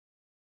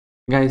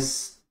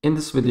Guys, in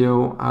this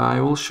video,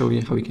 I will show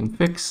you how you can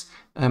fix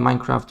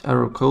Minecraft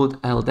error code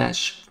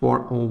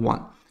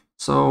L-401.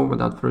 So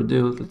without further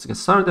ado, let's get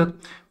started.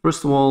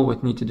 First of all,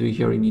 what you need to do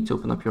here, you need to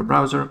open up your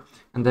browser,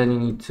 and then you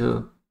need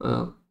to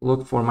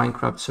look for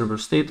Minecraft server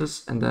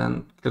status, and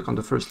then click on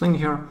the first link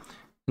here,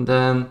 and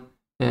then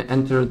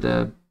enter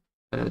the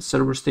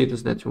server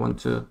status that you want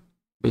to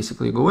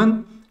basically go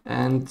in,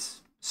 and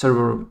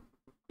server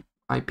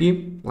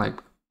IP,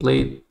 like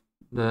play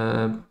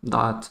the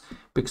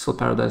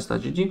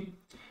 .pixelparadise.gg,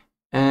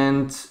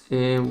 and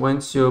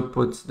once you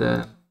put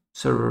the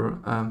server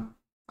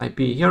IP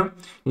here,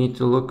 you need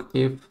to look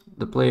if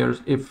the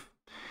players,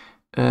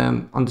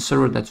 on the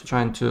server that you're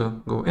trying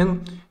to go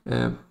in,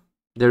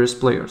 there is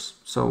players.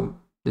 So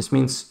this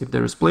means if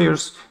there is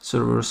players,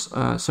 server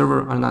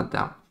are not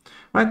down,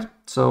 right?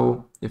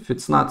 So if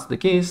it's not the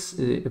case,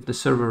 if the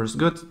server is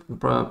good,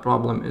 the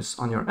problem is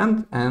on your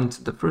end. And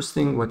the first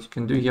thing what you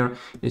can do here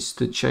is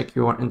to check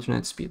your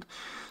internet speed.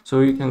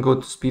 So you can go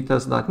to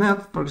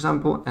speedtest.net, for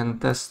example,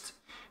 and test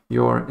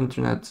your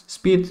internet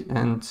speed,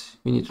 and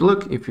you need to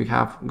look if you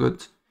have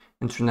good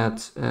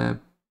internet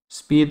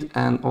speed,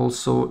 and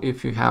also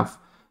if you have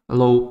a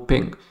low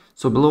ping.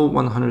 So below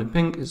 100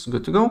 ping is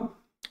good to go.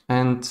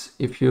 And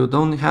if you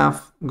don't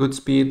have good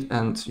speed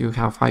and you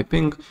have high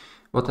ping,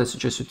 what I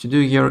suggest you to do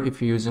here,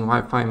 if you're using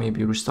Wi-Fi,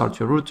 maybe restart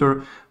your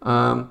router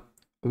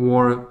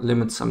or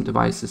limit some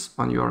devices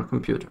on your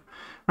computer,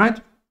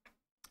 right?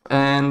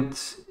 And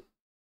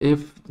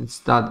if this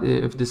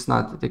is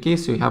not the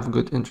case, you have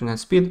good internet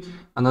speed,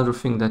 another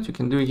thing that you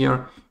can do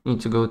here, you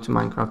need to go to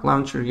Minecraft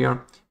launcher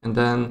here, and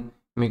then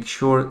make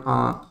sure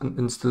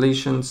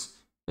installations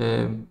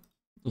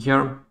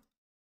here,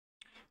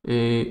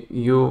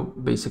 you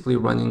basically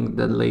running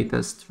the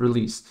latest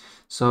release.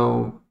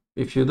 So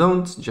if you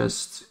don't,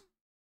 just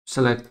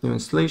select new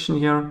installation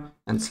here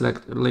and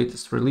select the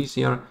latest release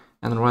here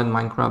and run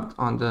Minecraft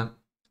on the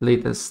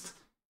latest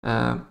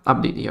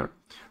update here,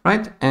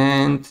 right?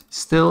 And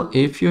still,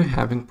 if you're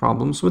having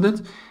problems with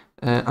it,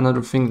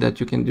 another thing that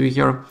you can do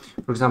here,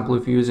 for example,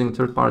 if you're using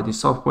third-party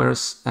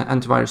softwares,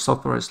 antivirus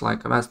softwares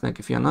like Avast,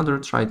 McAfee, and other,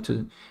 try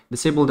to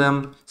disable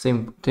them.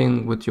 Same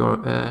thing with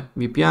your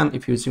VPN.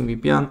 If you're using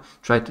VPN,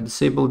 try to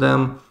disable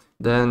them.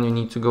 Then you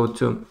need to go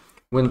to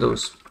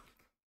Windows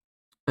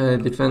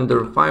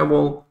Defender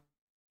Firewall,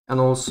 and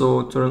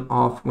also turn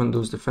off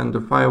Windows Defender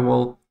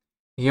Firewall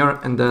here,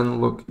 and then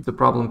look if the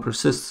problem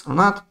persists or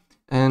not.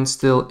 And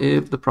still,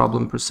 if the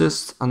problem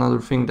persists, another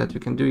thing that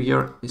you can do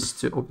here is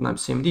to open up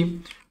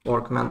CMD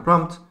or command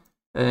prompt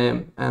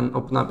and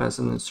open up as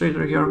an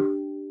administrator here.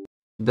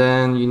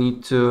 Then you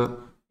need to,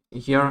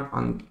 here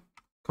on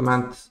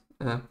command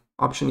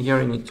option here,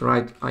 you need to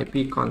write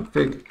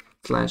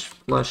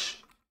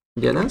ipconfig/flush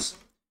DNS,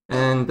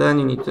 and then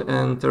you need to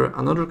enter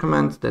another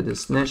command that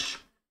is nesh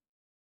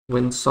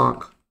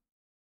winsock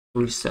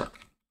reset.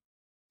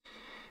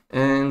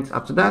 And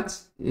after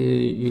that,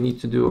 you need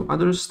to do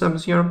other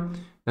steps here.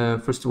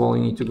 First of all,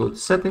 you need to go to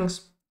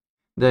settings.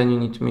 Then you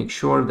need to make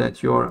sure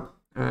that your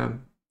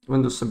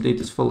Windows update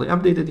is fully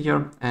updated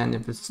here. And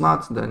if it's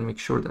not, then make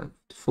sure that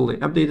it's fully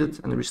updated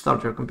and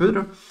restart your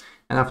computer.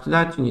 And after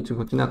that, you need to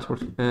go to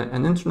network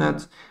and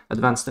internet,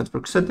 advanced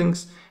network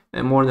settings,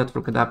 and more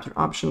network adapter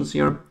options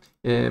here.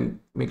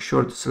 Make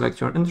sure to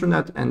select your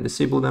internet and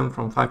disable them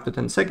from 5 to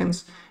 10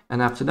 seconds.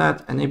 And after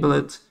that, enable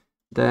it.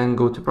 Then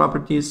go to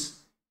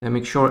properties and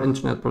make sure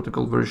Internet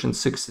Protocol version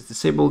 6 is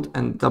disabled,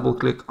 and double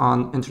click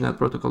on Internet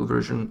Protocol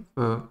version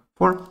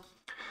 4.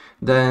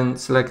 Then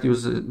select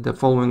use the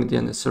following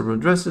DNS server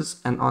addresses,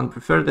 and on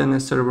preferred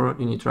DNS server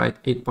you need to write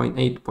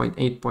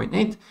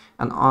 8.8.8.8,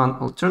 and on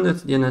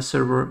alternate DNS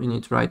server you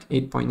need to write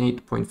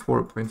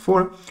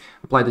 8.8.4.4.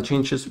 Apply the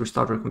changes,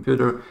 restart your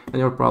computer, and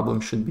your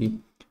problem should be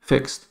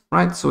fixed,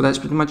 right? So that's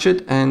pretty much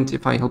it, and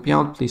if I help you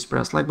out, please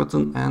press like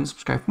button and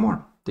subscribe for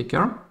more. Take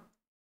care.